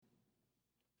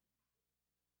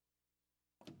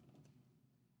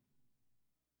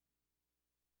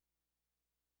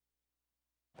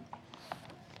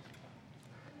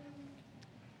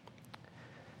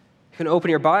You can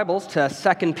open your Bibles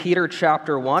to 2 Peter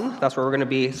chapter 1. That's where we're going to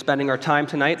be spending our time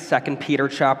tonight, 2 Peter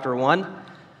chapter 1.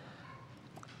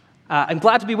 I'm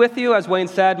glad to be with you. As Wayne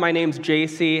said, my name's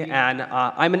JC, and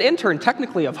I'm an intern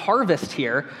technically of Harvest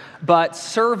here, but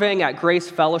serving at Grace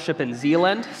Fellowship in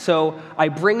Zeeland. So I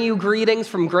bring you greetings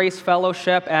from Grace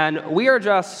Fellowship, and we are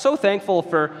just so thankful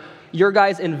for your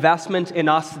guys' investment in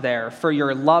us there, for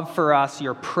your love for us,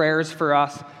 your prayers for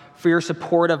us, for your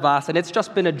support of us, and it's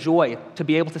just been a joy to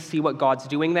be able to see what God's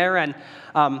doing there, and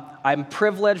I'm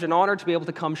privileged and honored to be able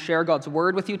to come share God's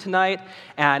Word with you tonight,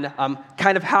 and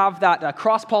kind of have that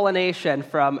cross-pollination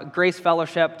from Grace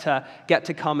Fellowship to get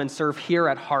to come and serve here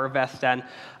at Harvest, and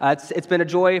it's been a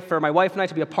joy for my wife and I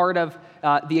to be a part of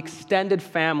the extended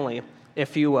family,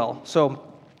 if you will.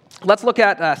 So let's look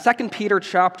at 2 Peter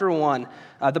chapter 1,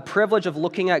 the privilege of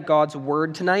looking at God's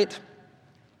Word tonight.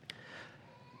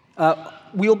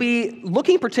 We'll be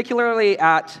looking particularly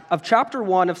of chapter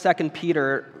 1 of 2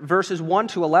 Peter, verses 1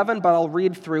 to 11, but I'll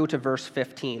read through to verse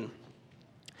 15.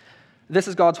 This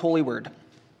is God's holy word.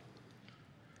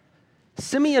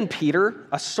 Simeon Peter,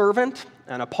 a servant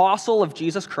and apostle of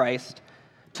Jesus Christ,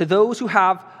 to those who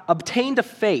have obtained a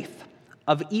faith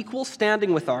of equal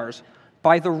standing with ours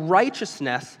by the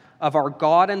righteousness of our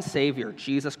God and Savior,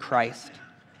 Jesus Christ.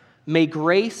 May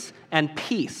grace and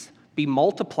peace be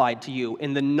multiplied to you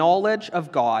in the knowledge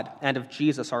of God and of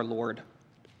Jesus our Lord.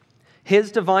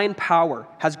 His divine power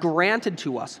has granted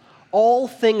to us all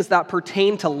things that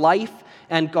pertain to life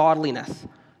and godliness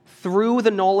through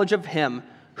the knowledge of Him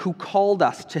who called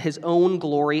us to His own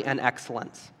glory and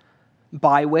excellence,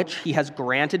 by which He has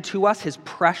granted to us His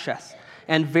precious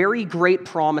and very great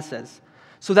promises,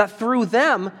 so that through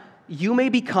them you may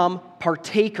become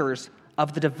partakers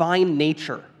of the divine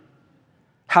nature,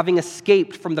 having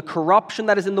escaped from the corruption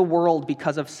that is in the world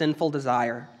because of sinful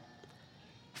desire.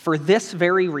 For this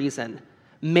very reason,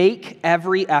 make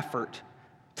every effort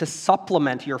to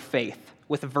supplement your faith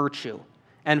with virtue,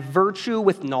 and virtue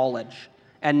with knowledge,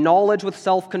 and knowledge with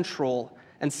self-control,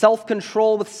 and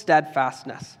self-control with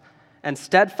steadfastness, and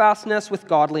steadfastness with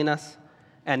godliness,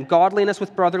 and godliness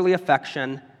with brotherly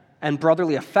affection, and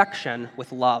brotherly affection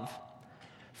with love.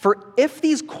 For if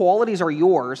these qualities are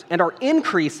yours and are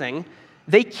increasing,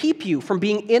 they keep you from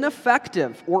being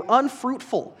ineffective or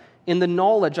unfruitful in the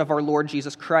knowledge of our Lord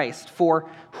Jesus Christ. For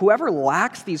whoever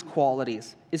lacks these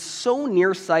qualities is so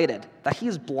nearsighted that he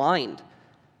is blind,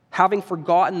 having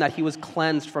forgotten that he was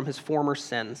cleansed from his former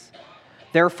sins.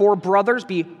 Therefore, brothers,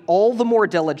 be all the more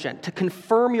diligent to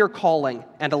confirm your calling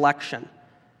and election.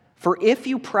 For if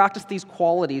you practice these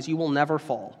qualities, you will never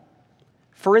fall.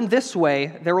 For in this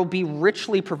way, there will be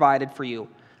richly provided for you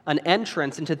an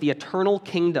entrance into the eternal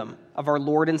kingdom of our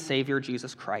Lord and Savior,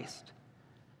 Jesus Christ.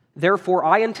 Therefore,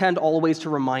 I intend always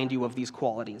to remind you of these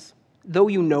qualities, though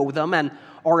you know them and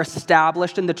are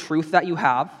established in the truth that you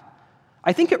have.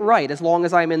 I think it right, as long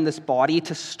as I am in this body,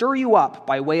 to stir you up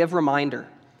by way of reminder,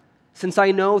 since I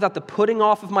know that the putting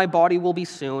off of my body will be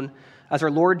soon, as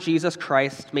our Lord Jesus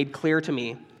Christ made clear to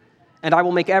me, and I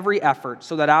will make every effort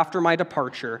so that after my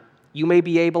departure, you may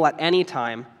be able at any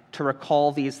time to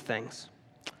recall these things.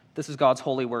 This is God's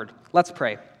holy word. Let's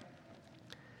pray.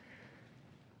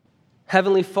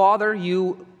 Heavenly Father,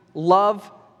 you love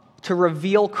to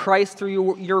reveal Christ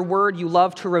through your word. You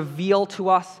love to reveal to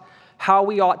us how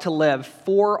we ought to live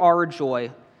for our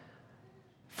joy,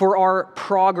 for our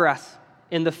progress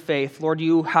in the faith. Lord,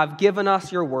 you have given us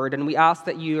your word, and we ask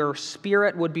that your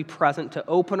Spirit would be present to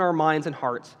open our minds and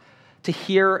hearts to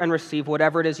hear and receive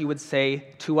whatever it is you would say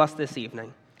to us this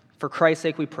evening. For Christ's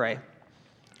sake we pray.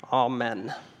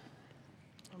 Amen.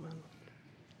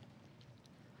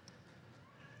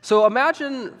 So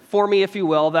imagine for me, if you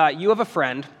will, that you have a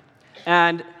friend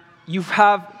and you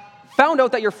have found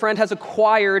out that your friend has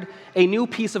acquired a new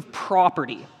piece of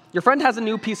property. Your friend has a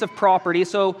new piece of property,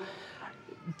 so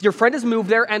your friend has moved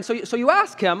there, and so you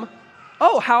ask him,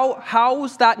 oh,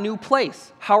 how's that new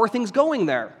place? How are things going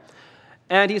there?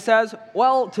 And he says,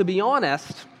 well, to be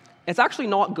honest, it's actually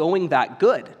not going that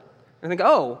good. And I think,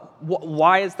 oh,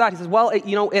 why is that? He says, well,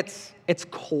 it's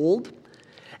cold.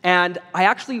 And I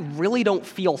actually really don't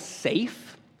feel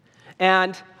safe,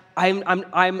 and I'm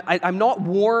not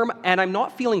warm, and I'm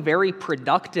not feeling very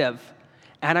productive,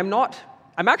 and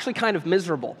I'm actually kind of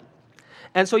miserable.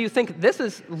 And so you think, this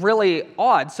is really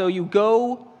odd. So you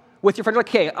go with your friend, like,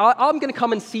 okay, I'm going to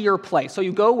come and see your place. So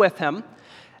you go with him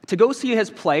to go see his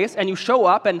place, and you show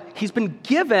up, and he's been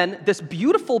given this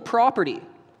beautiful property.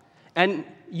 And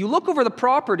you look over the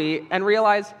property and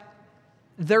realize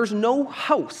there's no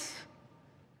house.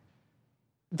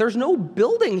 There's no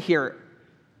building here,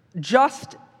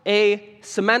 just a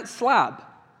cement slab,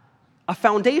 a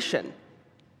foundation.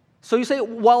 So you say,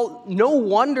 well, no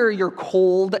wonder you're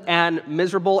cold and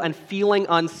miserable and feeling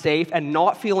unsafe and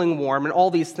not feeling warm and all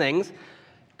these things,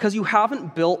 because you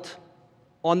haven't built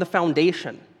on the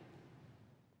foundation.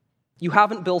 You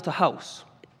haven't built a house.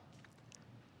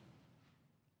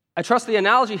 I trust the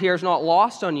analogy here is not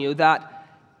lost on you that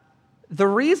the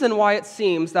reason why it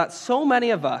seems that so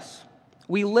many of us,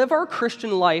 we live our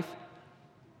Christian life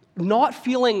not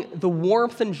feeling the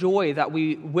warmth and joy that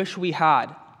we wish we had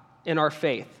in our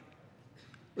faith.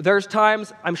 There's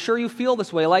times, I'm sure you feel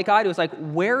this way like I do, it's like,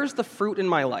 where's the fruit in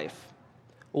my life?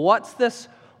 What's this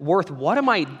worth? What am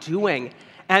I doing?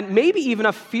 And maybe even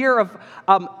a fear of,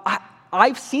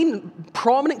 I've seen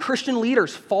prominent Christian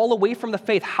leaders fall away from the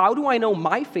faith. How do I know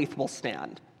my faith will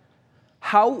stand?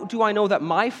 How do I know that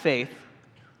my faith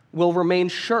will remain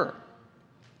sure?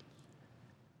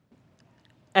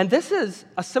 And this is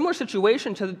a similar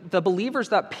situation to the believers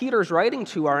that Peter's writing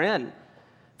to are in.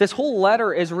 This whole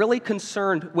letter is really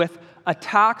concerned with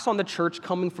attacks on the church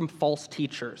coming from false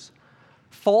teachers.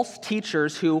 False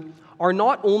teachers who are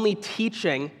not only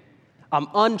teaching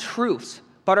untruths,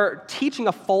 but are teaching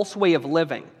a false way of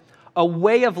living, a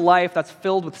way of life that's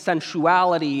filled with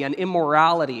sensuality and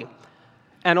immorality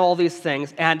and all these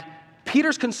things. And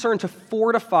Peter's concerned to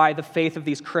fortify the faith of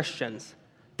these Christians,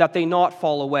 that they not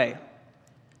fall away.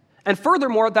 And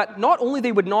furthermore, that not only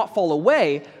they would not fall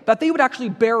away, but they would actually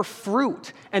bear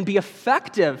fruit and be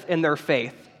effective in their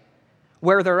faith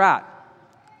where they're at.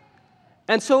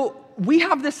 And so we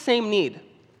have this same need.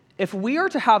 If we are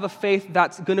to have a faith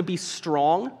that's going to be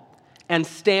strong and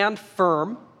stand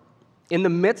firm in the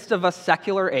midst of a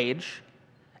secular age,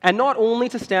 and not only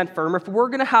to stand firm, if we're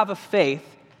going to have a faith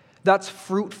that's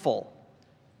fruitful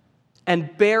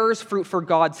and bears fruit for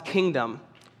God's kingdom,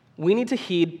 we need to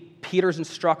heed Peter's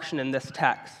instruction in this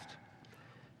text.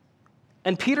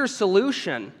 And Peter's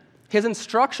solution, his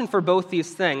instruction for both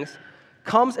these things,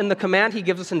 comes in the command he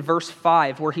gives us in verse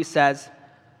 5, where he says,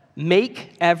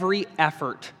 make every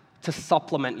effort to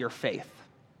supplement your faith.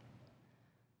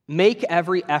 Make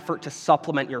every effort to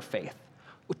supplement your faith,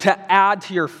 to add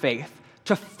to your faith,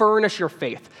 to furnish your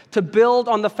faith, to build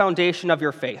on the foundation of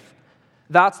your faith.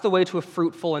 That's the way to a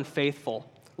fruitful and faithful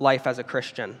life as a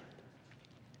Christian.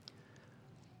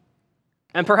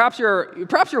 And perhaps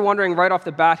you're wondering right off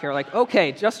the bat here, like,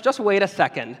 okay, just wait a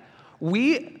second.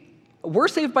 We're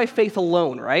saved by faith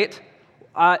alone, right?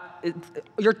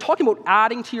 You're talking about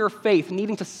adding to your faith,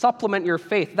 needing to supplement your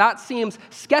faith. That seems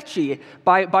sketchy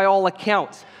by all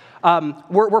accounts.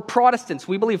 We're Protestants.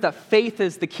 We believe that faith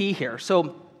is the key here.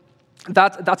 So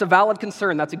that's a valid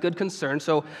concern. That's a good concern.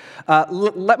 So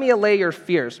let me allay your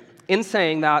fears in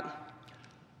saying that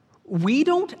we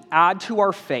don't add to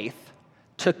our faith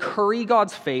to curry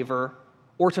God's favor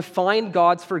or to find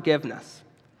God's forgiveness,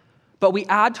 but we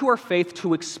add to our faith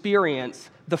to experience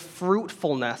the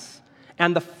fruitfulness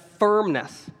and the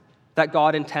firmness that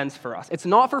God intends for us. It's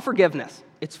not for forgiveness,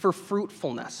 it's for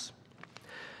fruitfulness.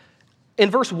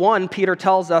 In verse 1, Peter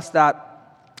tells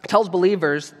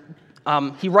believers,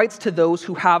 he writes to those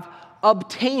who have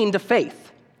obtained a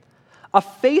faith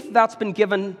that's been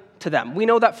given to them. We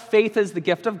know that faith is the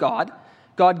gift of God.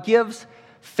 God gives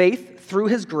faith through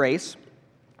his grace,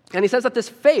 and he says that this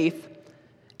faith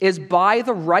is by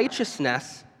the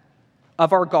righteousness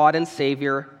of our God and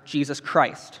Savior, Jesus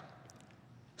Christ.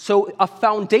 So a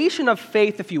foundation of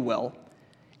faith, if you will,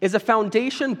 is a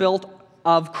foundation built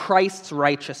of Christ's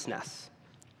righteousness.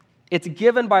 It's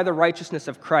given by the righteousness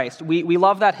of Christ. We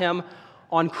love that hymn,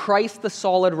 "On Christ the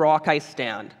solid rock I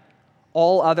stand,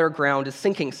 all other ground is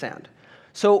sinking sand."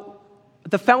 So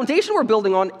the foundation we're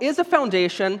building on is a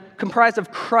foundation comprised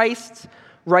of Christ's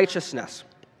righteousness.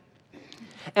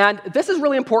 And this is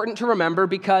really important to remember,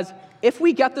 because if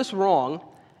we get this wrong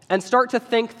and start to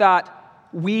think that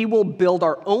we will build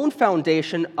our own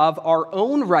foundation of our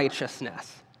own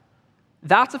righteousness,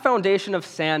 that's a foundation of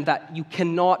sand that you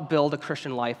cannot build a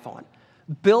Christian life on.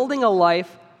 Building a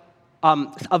life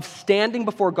of standing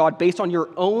before God based on your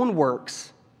own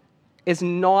works is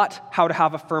not how to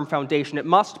have a firm foundation. It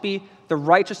must be the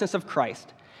righteousness of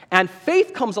Christ. And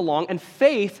faith comes along, and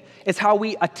faith is how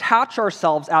we attach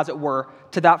ourselves, as it were,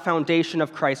 to that foundation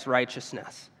of Christ's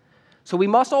righteousness. So we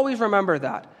must always remember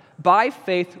that. By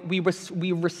faith, we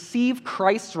receive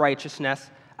Christ's righteousness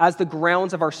as the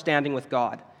grounds of our standing with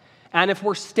God. And if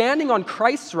we're standing on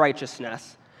Christ's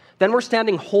righteousness, then we're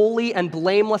standing holy and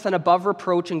blameless and above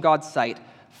reproach in God's sight,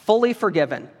 fully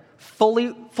forgiven,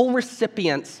 full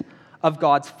recipients of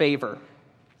God's favor.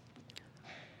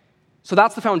 So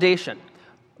that's the foundation.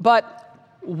 But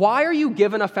why are you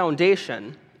given a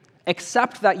foundation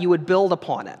except that you would build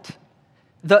upon it?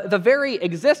 The very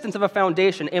existence of a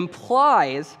foundation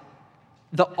implies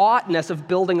the oughtness of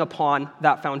building upon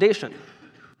that foundation.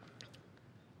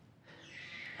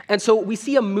 And so we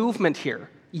see a movement here.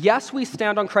 Yes, we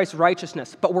stand on Christ's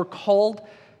righteousness, but we're called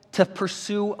to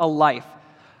pursue a life.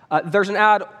 There's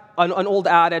an old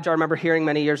adage I remember hearing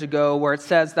many years ago where it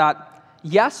says that,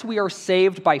 yes, we are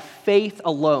saved by faith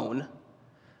alone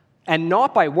and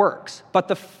not by works, but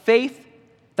the faith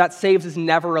that saves is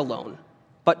never alone.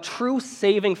 But true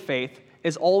saving faith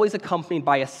is always accompanied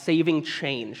by a saving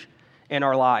change in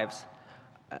our lives.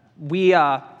 We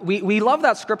love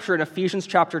that scripture in Ephesians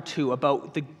chapter 2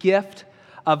 about the gift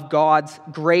of God's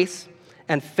grace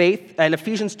and faith. In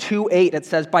Ephesians 2:8, it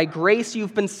says, by grace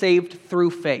you've been saved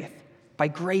through faith. By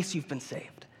grace you've been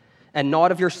saved. And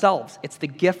not of yourselves. It's the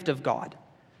gift of God.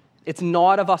 It's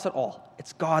not of us at all.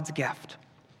 It's God's gift.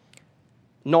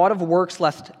 Not of works,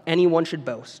 lest anyone should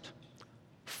boast.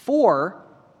 For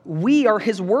we are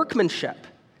his workmanship.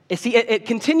 You see, it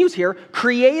continues here,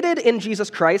 created in Jesus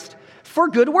Christ for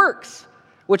good works,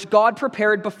 which God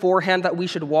prepared beforehand that we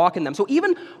should walk in them. So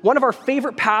even one of our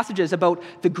favorite passages about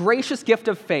the gracious gift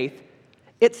of faith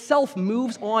itself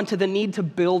moves on to the need to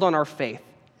build on our faith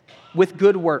with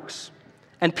good works.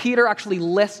 And Peter actually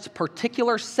lists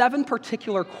 7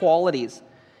 particular qualities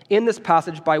in this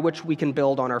passage by which we can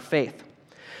build on our faith.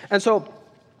 And so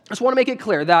I just want to make it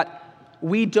clear that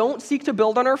we don't seek to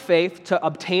build on our faith to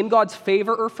obtain God's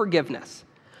favor or forgiveness.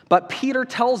 But Peter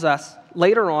tells us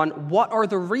later on what are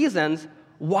the reasons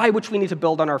why which we need to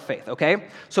build on our faith, okay?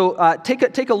 So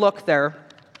take a look there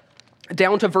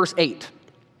down to verse 8.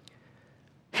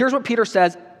 Here's what Peter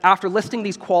says after listing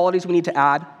these qualities we need to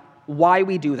add, why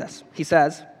we do this. He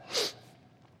says,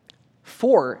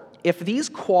 for if these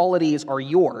qualities are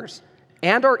yours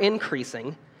and are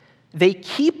increasing, they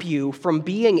keep you from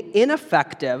being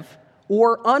ineffective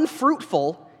or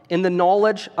unfruitful in the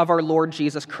knowledge of our Lord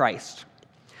Jesus Christ.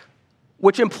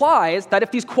 Which implies that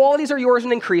if these qualities are yours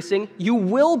and increasing, you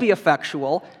will be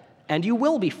effectual and you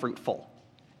will be fruitful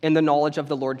in the knowledge of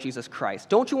the Lord Jesus Christ.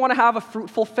 Don't you want to have a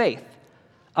fruitful faith?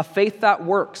 A faith that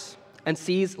works and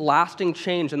sees lasting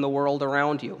change in the world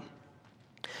around you.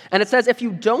 And it says if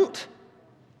you don't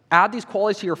add these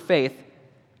qualities to your faith,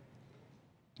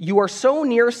 you are so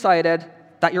nearsighted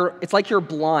that it's like you're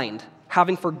blind,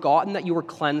 having forgotten that you were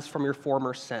cleansed from your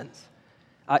former sins.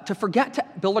 To forget to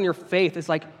build on your faith is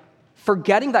like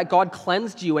forgetting that God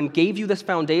cleansed you and gave you this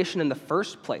foundation in the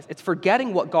first place. It's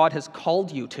forgetting what God has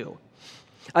called you to.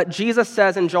 Jesus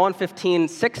says in John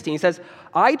 15:16, he says,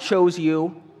 I chose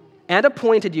you and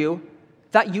appointed you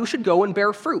that you should go and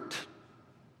bear fruit,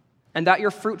 and that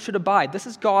your fruit should abide. This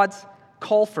is God's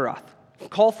call for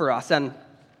us. And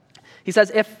he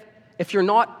says, if you're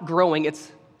not growing,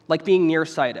 it's like being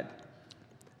nearsighted.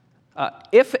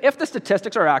 If the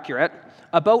statistics are accurate,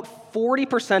 about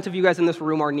 40% of you guys in this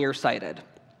room are nearsighted.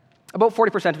 About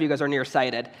 40% of you guys are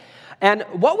nearsighted. And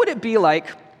what would it be like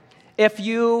if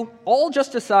you all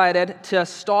just decided to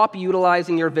stop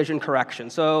utilizing your vision correction?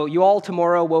 So you all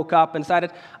tomorrow woke up and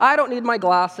decided, I don't need my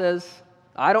glasses,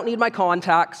 I don't need my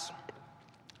contacts.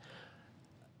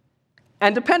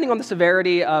 And depending on the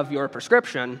severity of your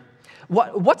prescription,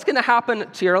 what's going to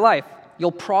happen to your life?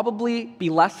 You'll probably be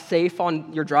less safe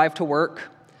on your drive to work.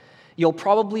 You'll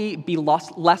probably be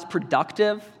less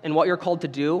productive in what you're called to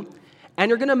do. And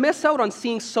you're going to miss out on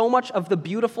seeing so much of the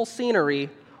beautiful scenery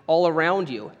all around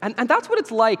you. And that's what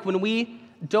it's like when we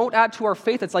don't add to our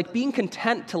faith. It's like being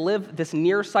content to live this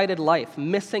nearsighted life,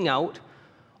 missing out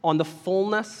on the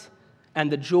fullness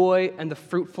and the joy and the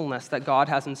fruitfulness that God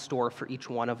has in store for each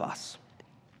one of us.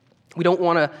 We don't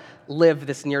want to live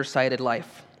this nearsighted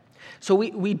life. So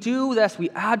we do this, we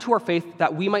add to our faith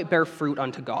that we might bear fruit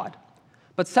unto God.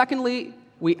 But secondly,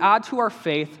 we add to our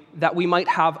faith that we might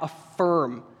have a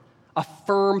firm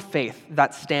faith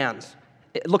that stands.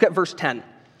 Look at verse 10.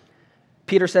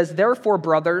 Peter says, therefore,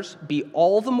 brothers, be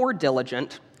all the more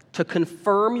diligent to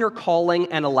confirm your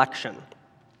calling and election.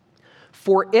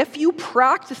 For if you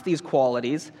practice these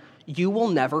qualities, you will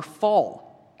never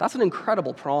fall. That's an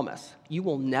incredible promise. You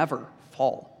will never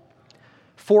fall.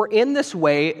 For in this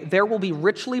way, there will be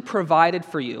richly provided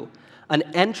for you an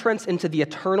entrance into the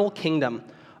eternal kingdom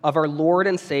of our Lord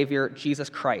and Savior, Jesus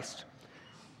Christ.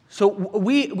 So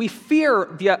we fear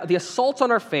the assaults on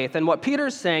our faith, and what Peter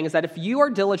is saying is that if you are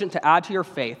diligent to add to your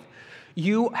faith,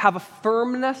 you have a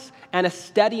firmness and a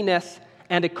steadiness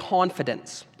and a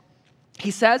confidence.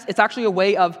 He says it's actually a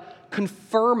way of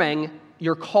confirming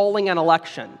your calling and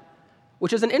election,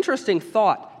 which is an interesting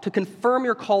thought, to confirm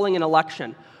your calling and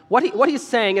election. What he's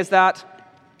saying is that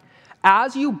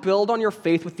as you build on your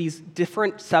faith with these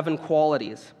different 7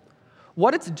 qualities,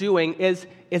 what it's doing is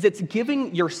it's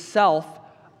giving yourself,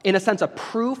 in a sense, a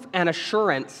proof and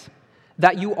assurance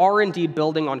that you are indeed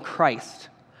building on Christ?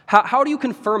 How do you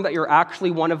confirm that you're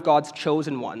actually one of God's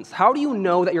chosen ones? How do you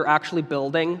know that you're actually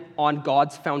building on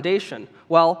God's foundation?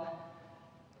 Well,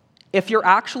 if you're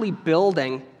actually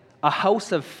building a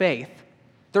house of faith,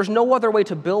 there's no other way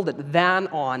to build it than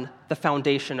on the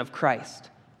foundation of Christ.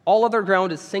 All other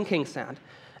ground is sinking sand.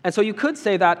 And so you could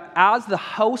say that as the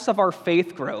house of our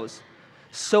faith grows,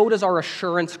 so does our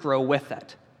assurance grow with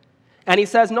it. And he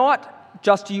says not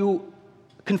just you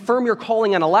confirm your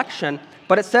calling and election,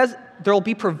 but it says there will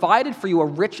be provided for you a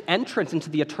rich entrance into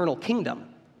the eternal kingdom.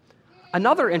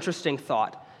 Another interesting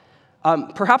thought,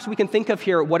 perhaps we can think of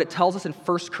here what it tells us in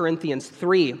 1 Corinthians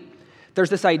 3. There's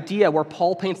this idea where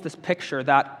Paul paints this picture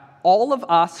that all of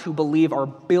us who believe are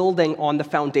building on the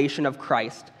foundation of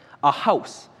Christ, a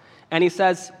house. And he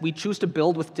says we choose to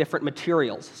build with different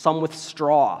materials, some with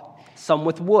straw, some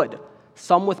with wood,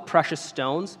 some with precious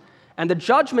stones. And the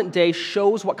judgment day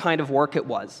shows what kind of work it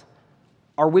was.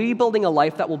 Are we building a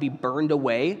life that will be burned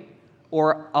away,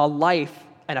 or a life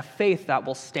and a faith that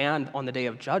will stand on the day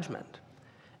of judgment?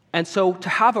 And so to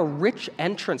have a rich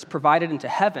entrance provided into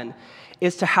heaven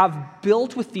is to have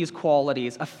built with these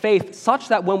qualities a faith such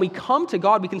that when we come to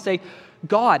God, we can say,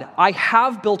 God, I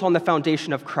have built on the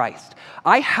foundation of Christ.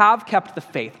 I have kept the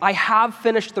faith. I have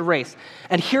finished the race.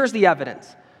 And here's the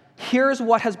evidence. Here's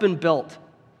what has been built.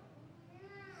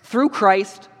 Through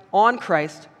Christ, on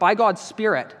Christ, by God's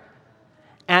Spirit.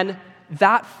 And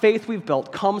that faith we've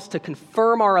built comes to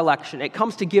confirm our election. It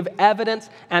comes to give evidence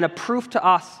and a proof to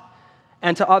us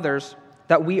and to others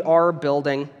that we are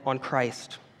building on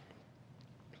Christ.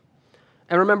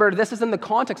 And remember, this is in the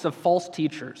context of false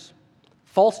teachers.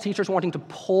 False teachers wanting to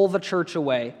pull the church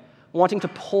away, wanting to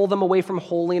pull them away from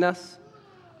holiness,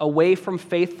 away from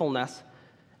faithfulness.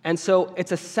 And so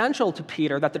it's essential to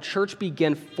Peter that the church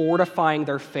begin fortifying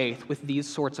their faith with these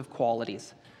sorts of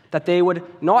qualities, that they would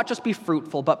not just be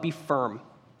fruitful, but be firm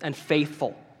and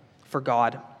faithful for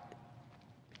God.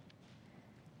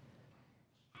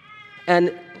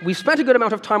 And we've spent a good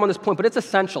amount of time on this point, but it's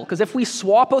essential, because if we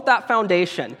swap out that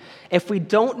foundation, if we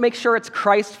don't make sure it's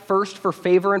Christ first for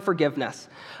favor and forgiveness,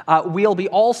 we'll be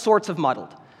all sorts of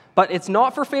muddled. But it's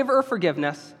not for favor or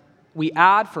forgiveness. We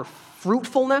add for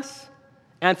fruitfulness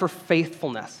and for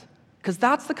faithfulness, because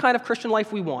that's the kind of Christian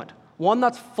life we want, one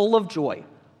that's full of joy,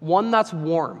 one that's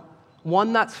warm,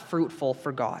 one that's fruitful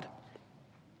for God.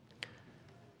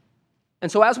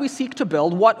 And so as we seek to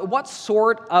build, what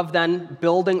sort of then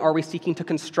building are we seeking to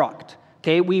construct?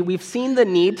 Okay, we've seen the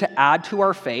need to add to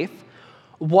our faith.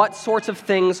 What sorts of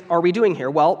things are we doing here?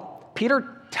 Well,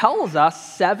 Peter tells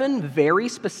us 7 very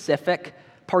specific,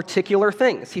 particular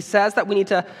things. He says that we need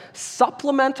to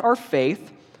supplement our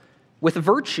faith with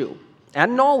virtue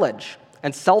and knowledge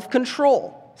and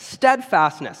self-control,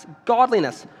 steadfastness,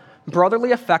 godliness,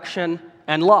 brotherly affection,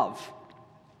 and love.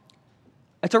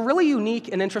 It's a really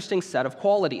unique and interesting set of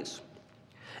qualities.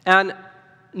 And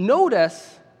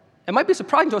notice, it might be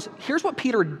surprising to us, here's what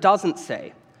Peter doesn't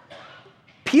say.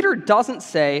 Peter doesn't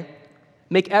say,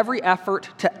 make every effort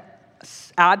to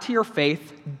add to your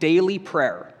faith daily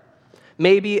prayer,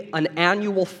 maybe an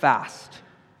annual fast,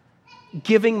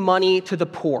 giving money to the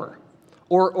poor,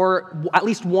 or at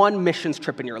least one missions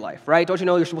trip in your life, right? Don't you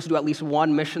know you're supposed to do at least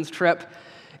one missions trip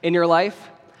in your life?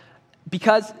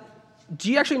 Because do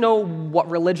you actually know what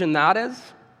religion that is?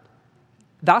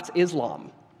 That's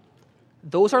Islam.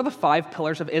 Those are the 5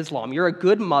 pillars of Islam. You're a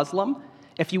good Muslim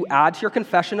if you add to your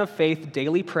confession of faith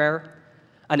daily prayer,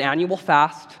 an annual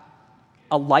fast,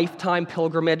 a lifetime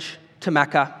pilgrimage to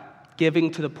Mecca,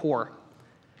 giving to the poor.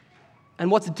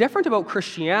 And what's different about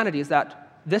Christianity is that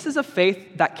this is a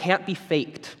faith that can't be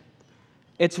faked.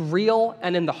 It's real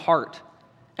and in the heart.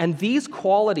 And these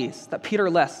qualities that Peter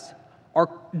lists are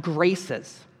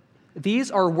graces.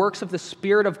 These are works of the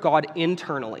Spirit of God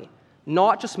internally,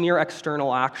 not just mere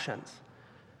external actions.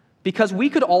 Because we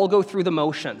could all go through the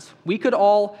motions. We could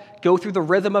all go through the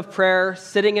rhythm of prayer,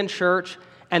 sitting in church,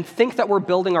 and think that we're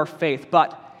building our faith.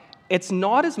 But it's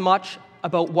not as much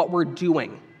about what we're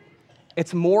doing.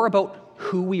 It's more about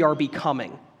who we are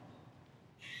becoming.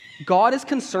 God is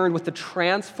concerned with the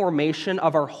transformation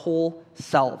of our whole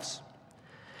selves.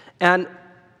 And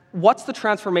what's the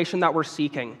transformation that we're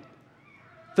seeking?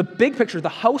 The big picture, the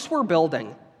house we're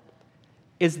building,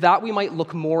 is that we might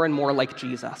look more and more like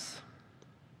Jesus.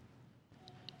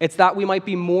 It's that we might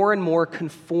be more and more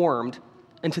conformed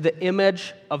into the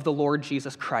image of the Lord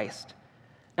Jesus Christ.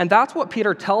 And that's what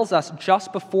Peter tells us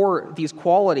just before these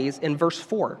qualities in verse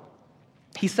 4.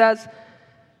 He says,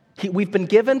 we've been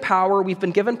given power, we've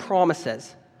been given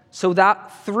promises, so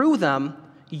that through them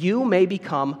you may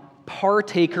become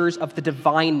partakers of the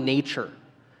divine nature,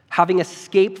 having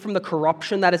escaped from the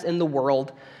corruption that is in the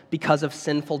world because of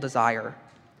sinful desire.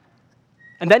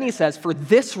 And then he says, for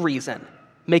this reason,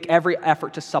 make every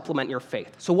effort to supplement your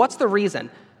faith. So what's the reason?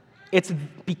 It's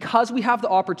because we have the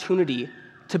opportunity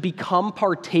to become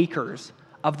partakers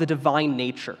of the divine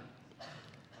nature.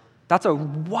 That's a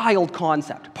wild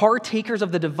concept, partakers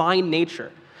of the divine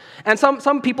nature. And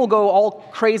some people go all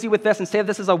crazy with this and say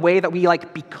this is a way that we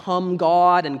become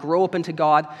God and grow up into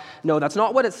God. No, that's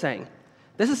not what it's saying.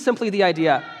 This is simply the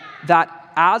idea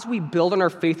that as we build on our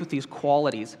faith with these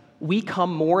qualities, we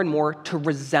come more and more to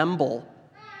resemble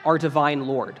our divine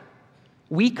Lord.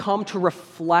 We come to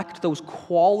reflect those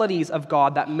qualities of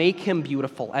God that make him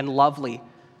beautiful and lovely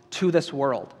to this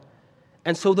world.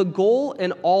 And so the goal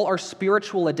in all our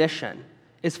spiritual addition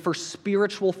is for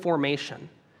spiritual formation.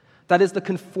 That is the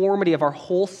conformity of our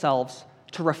whole selves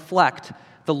to reflect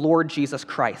the Lord Jesus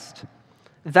Christ.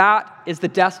 That is the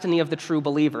destiny of the true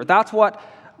believer. That's what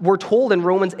we're told in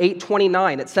Romans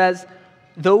 8:29. It says,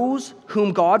 those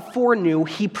whom God foreknew,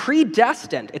 he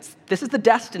predestined. This is the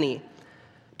destiny,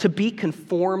 to be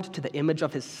conformed to the image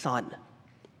of his Son,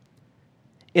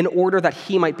 in order that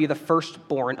he might be the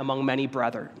firstborn among many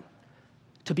brethren.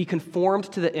 To be conformed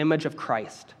to the image of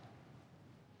Christ.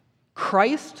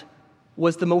 Christ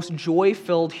was the most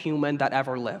joy-filled human that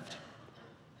ever lived.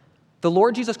 The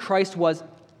Lord Jesus Christ was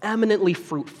eminently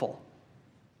fruitful,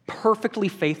 perfectly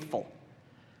faithful.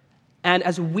 And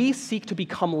as we seek to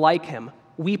become like him,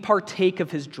 we partake of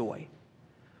his joy.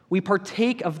 We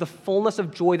partake of the fullness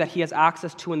of joy that he has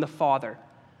access to in the Father.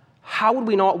 How would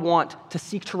we not want to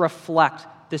seek to reflect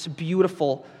this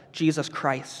beautiful Jesus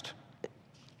Christ?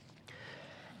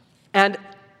 And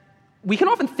we can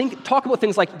often talk about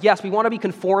things like, yes, we want to be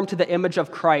conformed to the image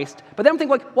of Christ, but then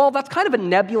think well, that's kind of a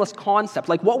nebulous concept.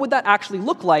 What would that actually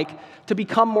look like to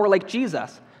become more like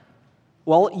Jesus?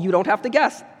 Well, you don't have to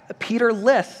guess. Peter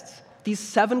lists these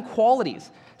 7 qualities,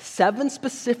 7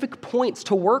 specific points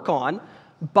to work on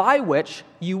by which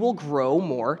you will grow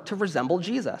more to resemble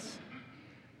Jesus.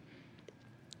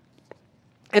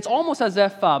 It's almost as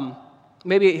if,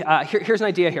 here's an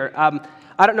idea here.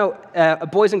 I don't know,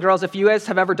 boys and girls, if you guys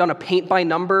have ever done a paint by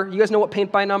number, you guys know what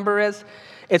paint by number is?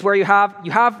 It's where you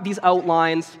have these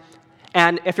outlines,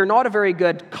 and if you're not a very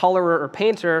good colorer or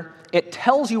painter, it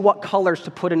tells you what colors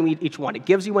to put in each one. It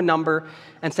gives you a number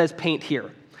and says paint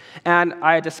here. And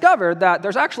I discovered that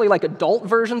there's actually adult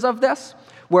versions of this,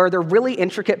 where they're really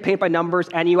intricate paint by numbers,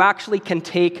 and you actually can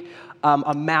take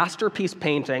a masterpiece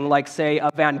painting, like, say,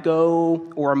 a Van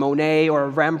Gogh or a Monet or a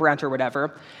Rembrandt or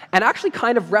whatever, and actually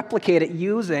kind of replicate it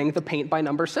using the paint by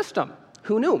number system.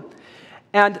 Who knew?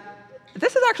 And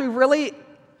this is actually really,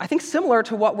 I think, similar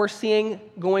to what we're seeing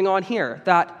going on here,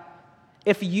 that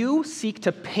if you seek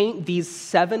to paint these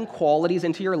 7 qualities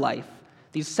into your life,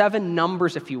 these 7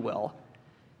 numbers, if you will,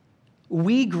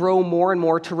 we grow more and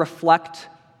more to reflect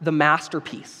the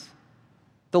masterpiece,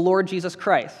 the Lord Jesus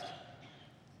Christ.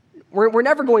 We're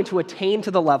never going to attain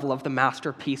to the level of the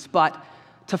masterpiece, but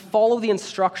to follow the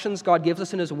instructions God gives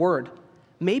us in his word,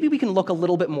 maybe we can look a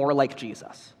little bit more like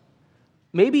Jesus.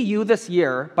 Maybe you this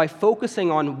year, by focusing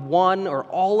on one or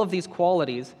all of these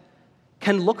qualities,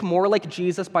 can look more like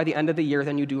Jesus by the end of the year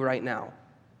than you do right now.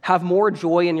 Have more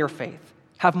joy in your faith.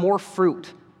 Have more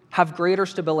fruit. Have greater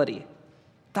stability.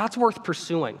 That's worth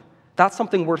pursuing. That's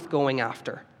something worth going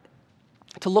after.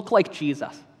 To look like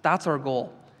Jesus. That's our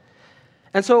goal.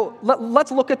 And so let's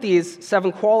look at these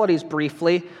 7 qualities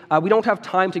briefly. We don't have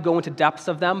time to go into depths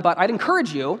of them, but I'd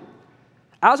encourage you,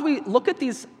 as we look at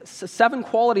these 7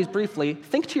 qualities briefly,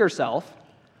 think to yourself,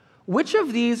 which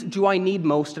of these do I need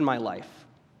most in my life?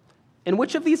 In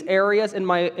which of these areas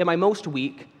am I most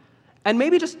weak? And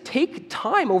maybe just take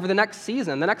time over the next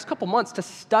season, the next couple months, to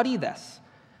study this,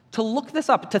 to look this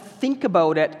up, to think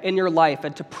about it in your life,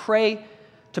 and to pray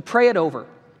it over,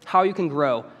 how you can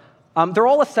grow. They're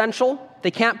all essential. They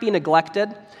can't be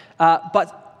neglected.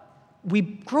 But we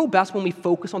grow best when we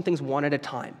focus on things one at a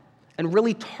time and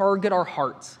really target our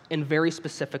hearts in very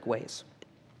specific ways.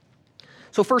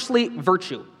 So firstly,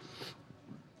 virtue.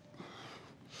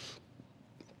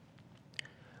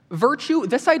 Virtue,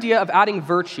 this idea of adding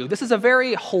virtue, this is a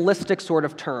very holistic sort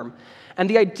of term. And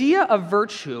the idea of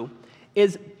virtue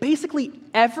is basically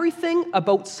everything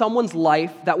about someone's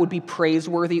life that would be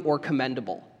praiseworthy or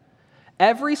commendable.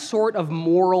 Every sort of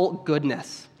moral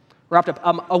goodness wrapped up,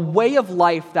 a way of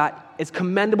life that is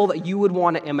commendable that you would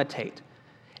want to imitate.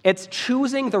 It's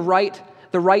choosing the right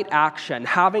action,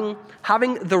 having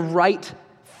the right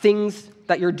things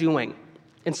that you're doing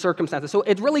in circumstances. So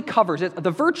it really covers it.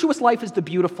 The virtuous life is the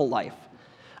beautiful life.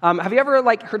 Have you ever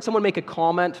heard someone make a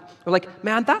comment? They're like,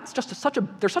 man,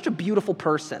 they're such a beautiful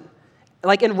person.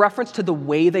 like in reference to the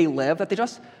way they live, that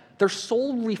their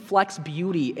soul reflects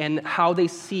beauty in how they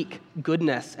seek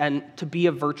goodness and to be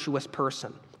a virtuous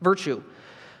person. Virtue.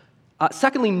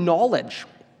 Secondly, knowledge.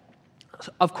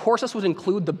 Of course, this would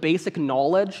include the basic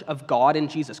knowledge of God in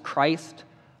Jesus Christ,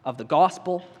 of the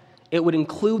gospel. It would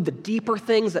include the deeper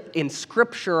things in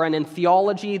Scripture and in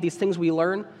theology, these things we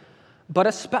learn. But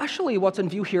especially what's in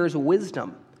view here is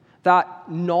wisdom,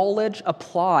 that knowledge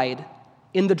applied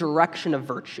in the direction of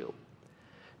virtue.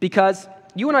 Because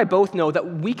you and I both know that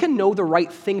we can know the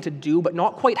right thing to do, but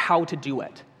not quite how to do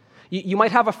it. You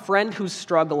might have a friend who's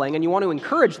struggling and you want to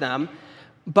encourage them,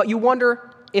 but you wonder,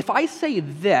 if I say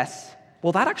this,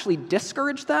 will that actually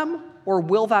discourage them, or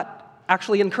will that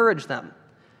actually encourage them?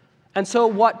 And so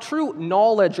what true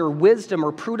knowledge or wisdom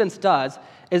or prudence does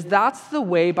is that's the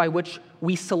way by which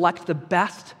we select the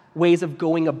best ways of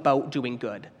going about doing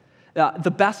good,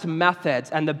 the best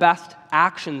methods and the best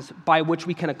actions by which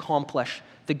we can accomplish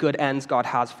the good ends God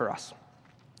has for us.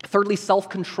 Thirdly,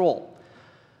 self-control.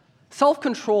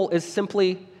 Self-control is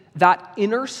simply that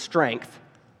inner strength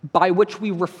by which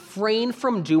we refrain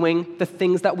from doing the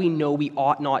things that we know we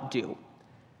ought not do.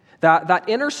 That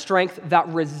inner strength that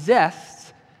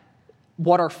resists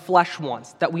what our flesh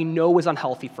wants, that we know is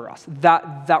unhealthy for us,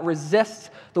 that resists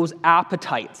those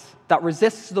appetites, that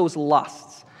resists those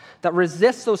lusts, that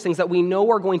resists those things that we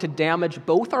know are going to damage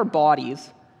both our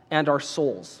bodies and our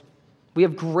souls. We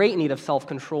have great need of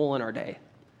self-control in our day.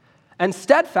 And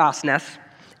steadfastness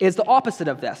is the opposite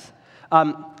of this.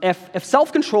 If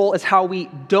self-control is how we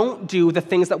don't do the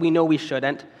things that we know we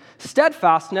shouldn't,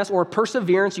 steadfastness, or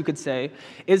perseverance, you could say,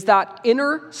 is that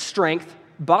inner strength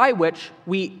by which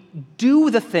we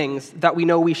do the things that we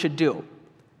know we should do.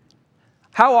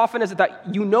 How often is it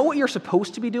that you know what you're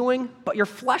supposed to be doing, but your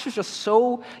flesh is just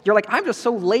you're like, I'm just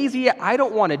so lazy, I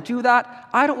don't want to do that,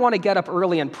 I don't want to get up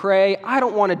early and pray, I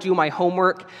don't want to do my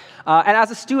homework. And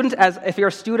as a student, if you're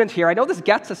a student here, I know this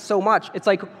gets us so much. It's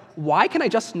like, why can I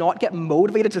just not get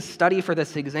motivated to study for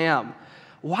this exam?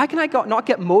 Why can I not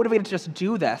get motivated to just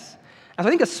do this? And I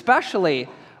think especially,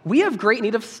 we have great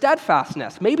need of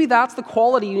steadfastness. Maybe that's the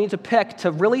quality you need to pick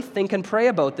to really think and pray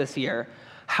about this year.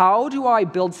 How do I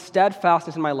build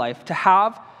steadfastness in my life to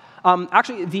have,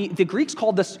 actually, the Greeks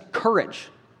called this courage.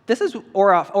 This is,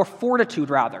 or fortitude,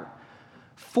 rather.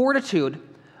 Fortitude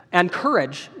and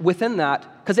courage within that,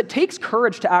 because it takes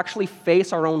courage to actually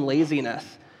face our own laziness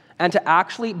and to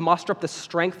actually muster up the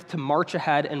strength to march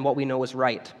ahead in what we know is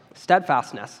right.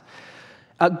 Steadfastness.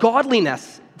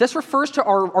 Godliness. This refers to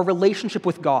our relationship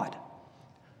with God.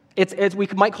 We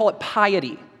might call it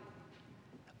piety.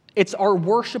 It's our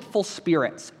worshipful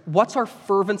spirits. What's our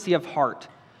fervency of heart?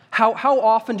 How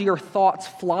often do your thoughts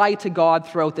fly to God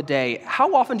throughout the day?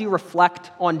 How often do you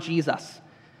reflect on Jesus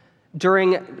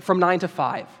from 9 to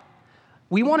 5?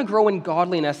 We want to grow in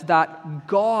godliness, that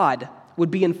God would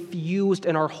be infused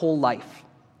in our whole life,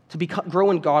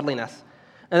 grow in godliness.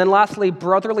 And then lastly,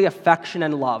 brotherly affection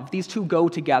and love. These two go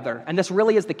together, and this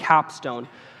really is the capstone.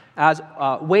 As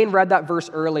Wayne read that verse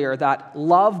earlier, that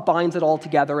love binds it all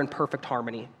together in perfect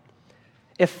harmony.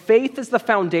 If faith is the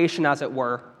foundation, as it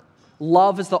were,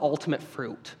 love is the ultimate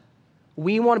fruit.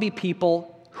 We want to be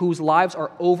people whose lives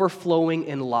are overflowing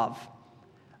in love.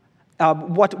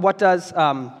 What does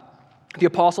the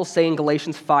apostle say in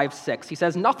Galatians 5:6? He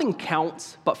says, nothing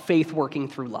counts but faith working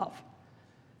through love.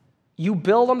 You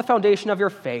build on the foundation of your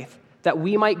faith that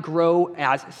we might grow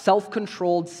as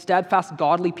self-controlled, steadfast,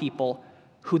 godly people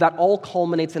who that all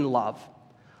culminates in love.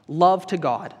 Love to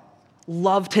God,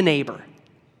 love to neighbor.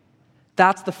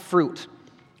 That's the fruit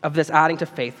of this adding to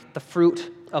faith, the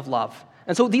fruit of love.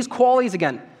 And so these qualities,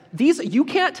 again, you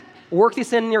can't work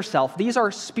these in yourself. These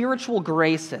are spiritual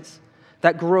graces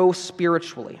that grow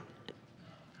spiritually,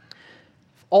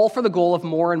 all for the goal of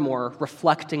more and more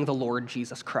reflecting the Lord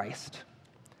Jesus Christ.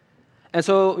 And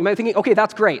so you might be thinking, okay,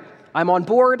 that's great. I'm on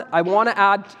board. I want to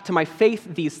add to my faith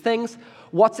these things.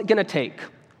 What's it going to take?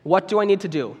 What do I need to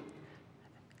do?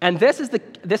 And this is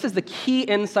the key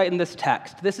insight in this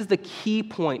text. This is the key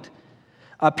point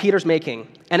Peter's making.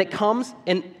 And it comes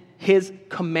in his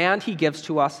command he gives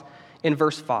to us in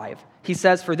verse 5. He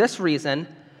says, for this reason,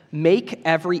 make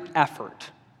every effort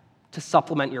to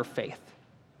supplement your faith.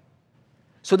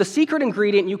 So the secret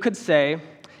ingredient, you could say,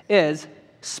 is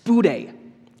spude.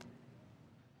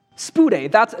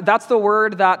 Spude, that's the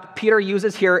word that Peter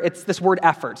uses here. It's this word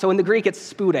effort. So in the Greek, it's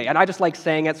spude, and I just like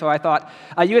saying it, so I thought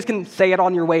you guys can say it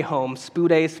on your way home.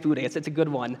 Spude. It's a good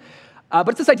one. But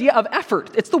it's this idea of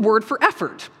effort. It's the word for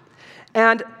effort.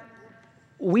 And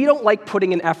we don't like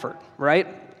putting in effort, right?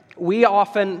 We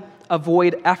often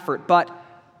avoid effort. But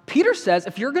Peter says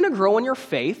if you're going to grow in your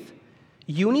faith,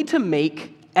 you need to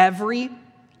make every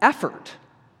effort.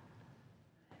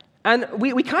 And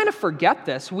we kind of forget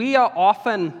this. We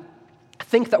often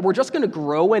think that we're just going to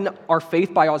grow in our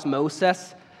faith by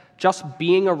osmosis, just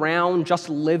being around, just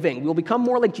living. We'll become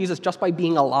more like Jesus just by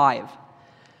being alive.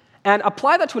 And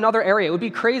apply that to another area. It would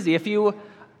be crazy if you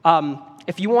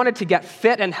wanted to get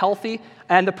fit and healthy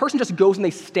and the person just goes and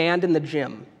they stand in the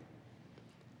gym.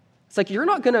 It's like you're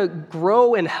not going to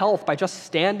grow in health by just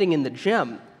standing in the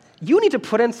gym. You need to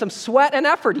put in some sweat and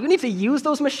effort. You need to use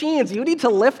those machines. You need to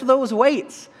lift those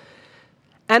weights.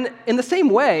 And in the same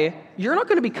way, you're not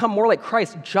going to become more like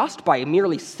Christ just by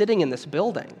merely sitting in this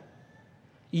building.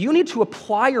 You need to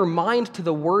apply your mind to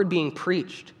the word being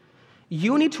preached.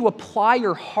 You need to apply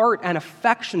your heart and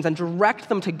affections and direct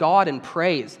them to God in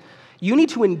praise. You need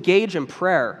to engage in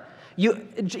prayer.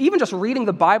 Even just reading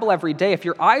the Bible every day, if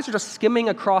your eyes are just skimming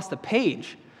across the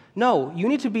page, no, you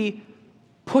need to be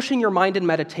pushing your mind in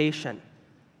meditation.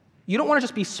 You don't want to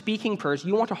just be speaking prayers.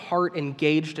 You want a heart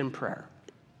engaged in prayer.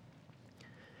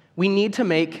 We need to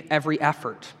make every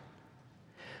effort.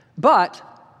 But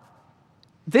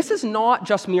this is not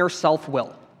just mere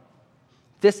self-will.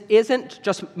 This isn't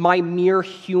just my mere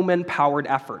human-powered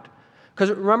effort. Because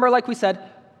remember, like we said,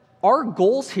 our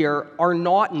goals here are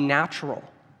not natural.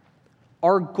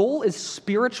 Our goal is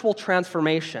spiritual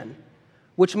transformation,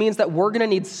 which means that we're going to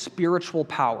need spiritual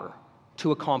power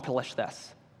to accomplish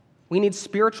this. We need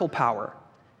spiritual power.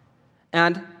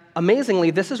 And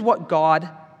amazingly, this is what God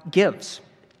gives.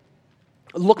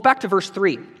 Look back to verse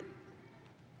 3.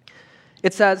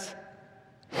 It says,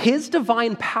 His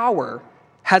divine power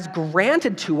has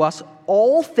granted to us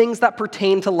all things that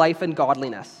pertain to life and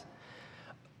godliness.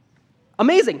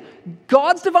 Amazing.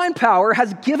 God's divine power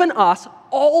has given us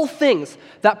all things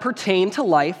that pertain to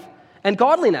life and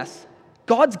godliness.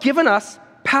 God's given us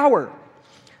power.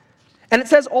 And it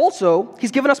says also,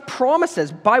 He's given us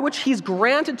promises by which He's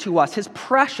granted to us His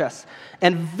precious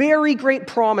and very great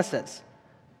promises,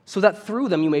 so that through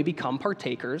them you may become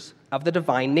partakers of the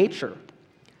divine nature.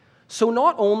 So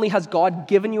not only has God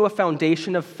given you a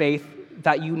foundation of faith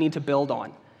that you need to build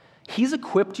on, He's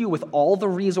equipped you with all the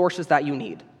resources that you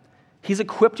need. He's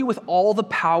equipped you with all the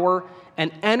power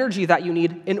and energy that you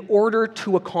need in order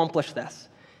to accomplish this.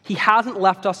 He hasn't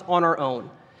left us on our own.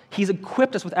 He's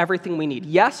equipped us with everything we need.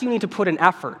 Yes, you need to put in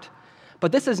effort,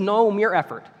 but this is no mere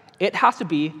effort. It has to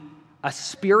be a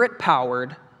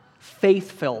spirit-powered,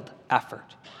 faith-filled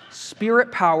effort.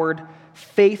 Spirit-powered,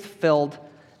 faith-filled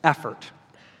effort.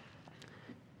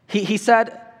 He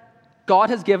said,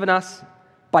 God has given us,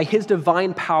 by His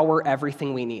divine power,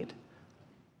 everything we need.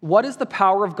 What is the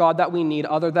power of God that we need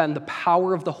other than the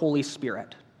power of the Holy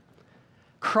Spirit?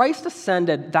 Christ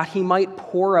ascended that He might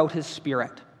pour out His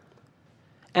Spirit.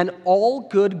 And all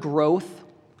good growth,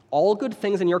 all good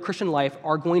things in your Christian life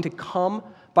are going to come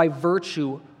by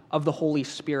virtue of the Holy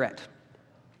Spirit.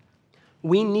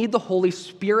 We need the Holy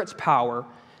Spirit's power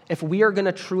if we are going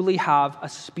to truly have a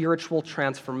spiritual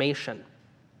transformation.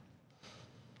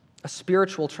 A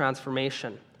spiritual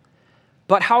transformation.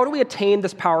 But how do we attain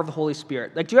this power of the Holy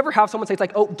Spirit? Like, do you ever have someone say, it's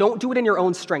like, oh, don't do it in your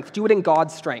own strength, do it in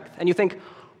God's strength. And you think,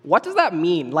 what does that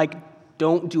mean? Like,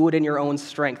 don't do it in your own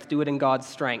strength, do it in God's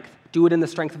strength. Do it in the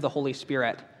strength of the Holy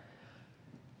Spirit.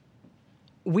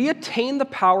 We attain the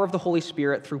power of the Holy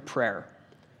Spirit through prayer.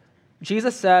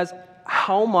 Jesus says,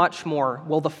 how much more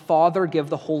will the Father give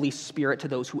the Holy Spirit to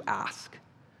those who ask?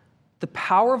 The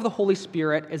power of the Holy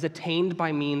Spirit is attained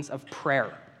by means of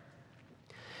prayer.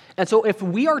 And so if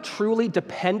we are truly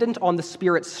dependent on the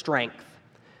Spirit's strength,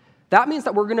 that means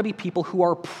that we're going to be people who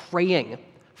are praying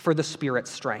for the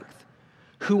Spirit's strength,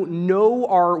 who know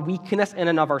our weakness in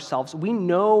and of ourselves. We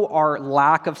know our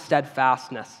lack of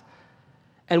steadfastness.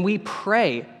 And we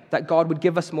pray that God would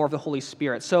give us more of the Holy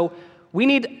Spirit. So we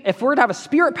need, if we're to have a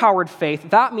Spirit-powered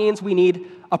faith, that means we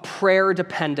need a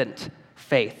prayer-dependent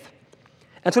faith.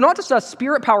 And so not just a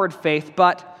Spirit-powered faith,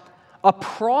 but a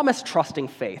promise-trusting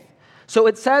faith. So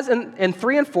it says in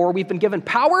 3 and 4, we've been given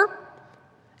power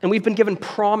and we've been given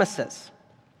promises.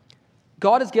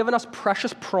 God has given us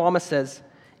precious promises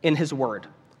in His Word.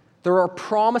 There are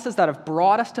promises that have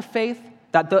brought us to faith,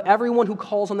 that everyone who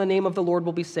calls on the name of the Lord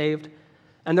will be saved.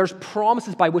 And there's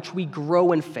promises by which we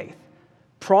grow in faith.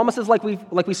 Promises like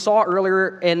we saw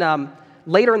earlier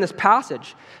later in this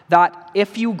passage, that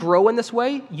if you grow in this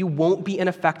way, you won't be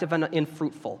ineffective and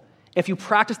unfruitful. If you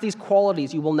practice these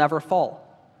qualities, you will never fall.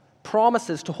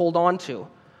 Promises to hold on to,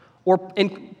 or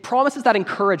promises that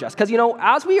encourage us. Because,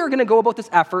 as we are going to go about this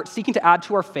effort, seeking to add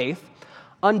to our faith,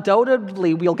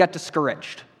 undoubtedly we'll get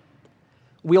discouraged.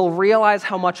 We'll realize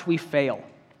how much we fail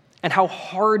and how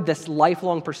hard this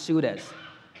lifelong pursuit is.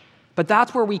 But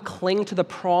that's where we cling to the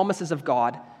promises of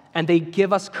God and they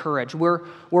give us courage. We're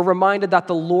reminded that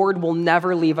the Lord will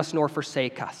never leave us nor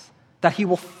forsake us, that he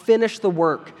will finish the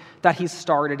work that he's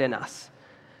started in us,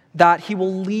 that he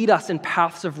will lead us in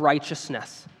paths of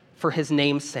righteousness for his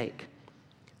name's sake.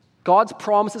 God's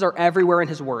promises are everywhere in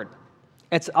his word.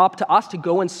 It's up to us to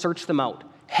go and search them out,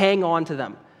 hang on to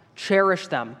them, cherish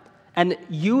them, and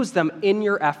use them in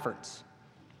your efforts.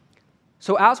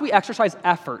 So as we exercise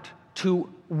effort to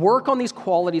work on these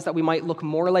qualities that we might look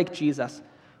more like Jesus,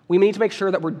 we need to make sure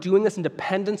that we're doing this in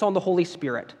dependence on the Holy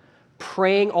Spirit,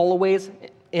 praying always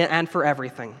and for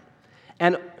everything,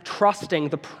 and trusting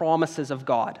the promises of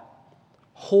God,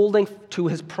 holding to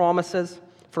his promises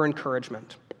for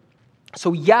encouragement.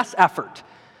 So yes, effort.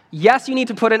 Yes, you need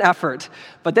to put in effort,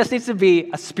 but this needs to be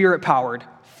a Spirit-powered,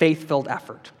 faith-filled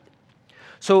effort.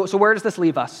 So where does this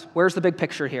leave us? Where's the big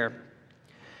picture here?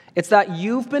 It's that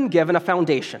you've been given a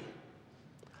foundation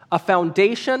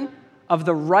of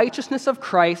the righteousness of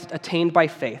Christ attained by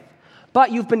faith.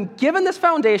 But you've been given this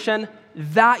foundation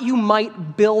that you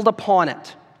might build upon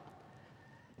it.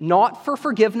 Not for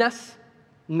forgiveness,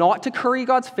 not to curry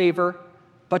God's favor,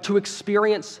 but to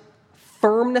experience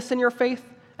firmness in your faith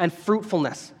and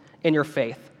fruitfulness in your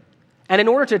faith. And in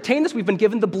order to attain this, we've been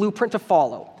given the blueprint to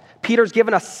follow. Peter's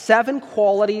given us 7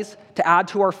 qualities to add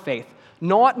to our faith.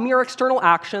 Not mere external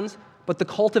actions, but the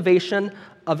cultivation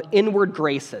of inward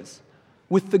graces,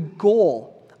 with the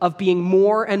goal of being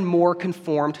more and more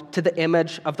conformed to the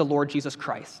image of the Lord Jesus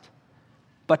Christ.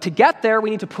 But to get there, we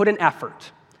need to put in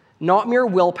effort. Not mere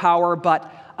willpower,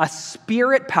 but a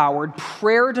Spirit-powered,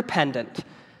 prayer-dependent,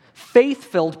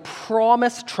 faith-filled,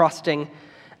 promise-trusting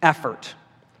effort,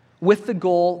 with the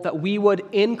goal that we would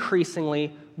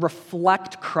increasingly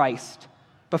reflect Christ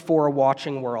before a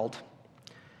watching world.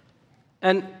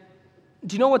 And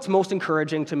do you know what's most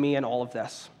encouraging to me in all of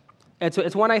this?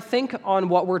 It's when I think on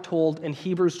what we're told in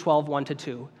Hebrews 12,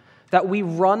 1-2, that we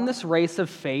run this race of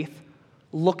faith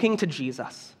looking to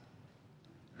Jesus,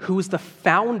 who's the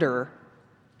founder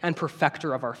and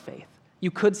perfecter of our faith.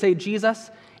 You could say Jesus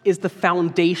is the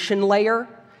foundation layer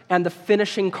and the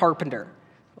finishing carpenter.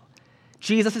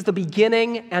 Jesus is the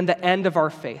beginning and the end of our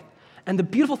faith. And the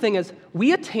beautiful thing is,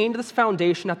 we attained this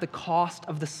foundation at the cost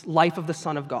of the life of the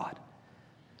Son of God.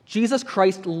 Jesus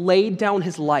Christ laid down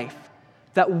his life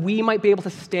that we might be able to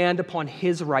stand upon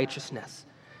his righteousness,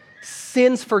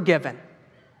 sins forgiven,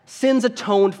 sins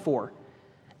atoned for,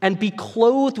 and be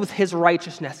clothed with his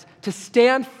righteousness, to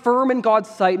stand firm in God's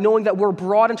sight, knowing that we're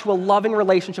brought into a loving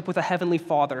relationship with a heavenly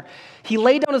Father. He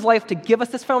laid down his life to give us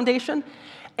this foundation,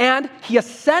 and he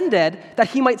ascended that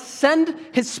he might send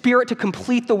his Spirit to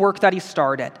complete the work that he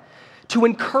started, to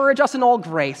encourage us in all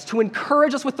grace, to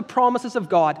encourage us with the promises of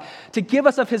God, to give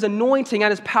us of his anointing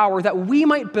and his power, that we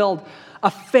might build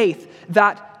a faith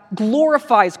that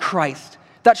glorifies Christ,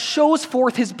 that shows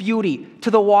forth his beauty to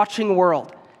the watching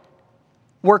world,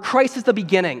 where Christ is the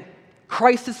beginning,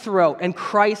 Christ is throughout, and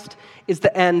Christ is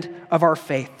the end of our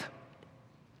faith.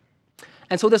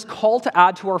 And so this call to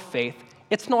add to our faith,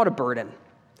 it's not a burden.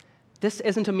 This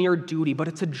isn't a mere duty, but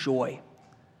it's a joy.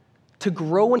 To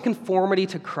grow in conformity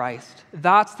to Christ,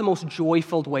 that's the most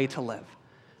joy-filled way to live.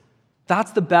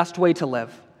 That's the best way to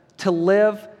live,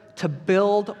 to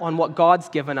build on what God's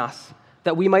given us,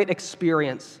 that we might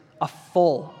experience a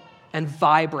full and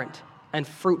vibrant and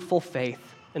fruitful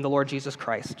faith in the Lord Jesus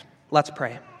Christ. Let's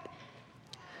pray.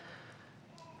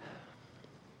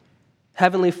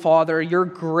 Heavenly Father, your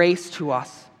grace to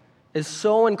us is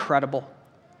so incredible.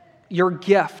 Your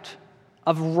gift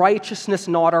of righteousness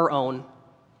not our own,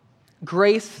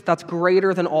 grace that's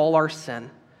greater than all our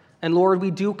sin. And Lord, we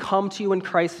do come to you in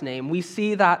Christ's name. We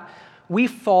see that we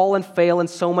fall and fail in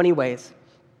so many ways.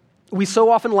 We so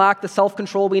often lack the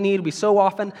self-control we need. We so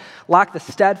often lack the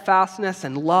steadfastness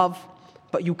and love.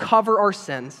 But you cover our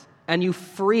sins and you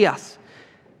free us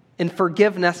in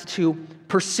forgiveness to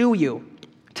pursue you,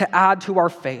 to add to our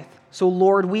faith. So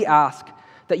Lord, we ask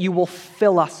that you will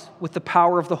fill us with the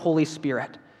power of the Holy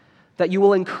Spirit, that you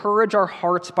will encourage our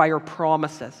hearts by your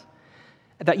promises,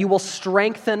 that you will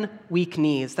strengthen weak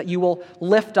knees, that you will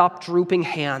lift up drooping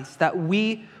hands, that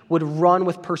we would run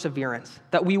with perseverance,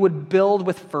 that we would build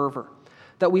with fervor,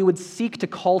 that we would seek to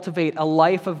cultivate a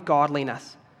life of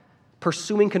godliness,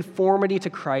 pursuing conformity to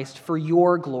Christ for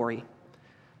your glory.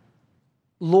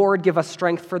 Lord, give us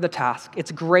strength for the task.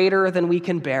 It's greater than we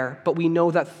can bear, but we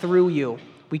know that through you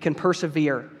we can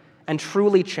persevere and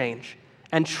truly change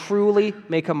and truly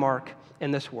make a mark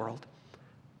in this world.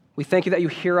 We thank you that you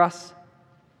hear us.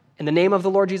 In the name of the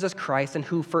Lord Jesus Christ, and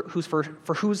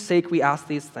for whose sake we ask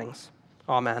these things.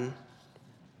 Amen.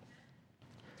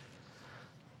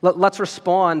 Let's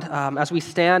respond as we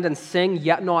stand and sing,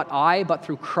 "Yet not I, but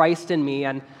through Christ in me."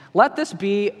 And let this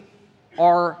be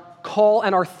our call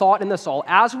and our thought in this all.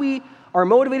 As we are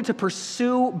motivated to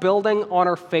pursue building on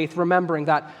our faith, remembering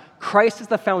that Christ is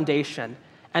the foundation,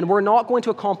 and we're not going to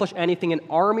accomplish anything in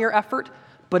our mere effort,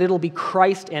 but it'll be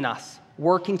Christ in us,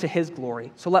 working to his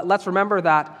glory. So let's remember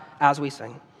that as we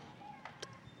sing.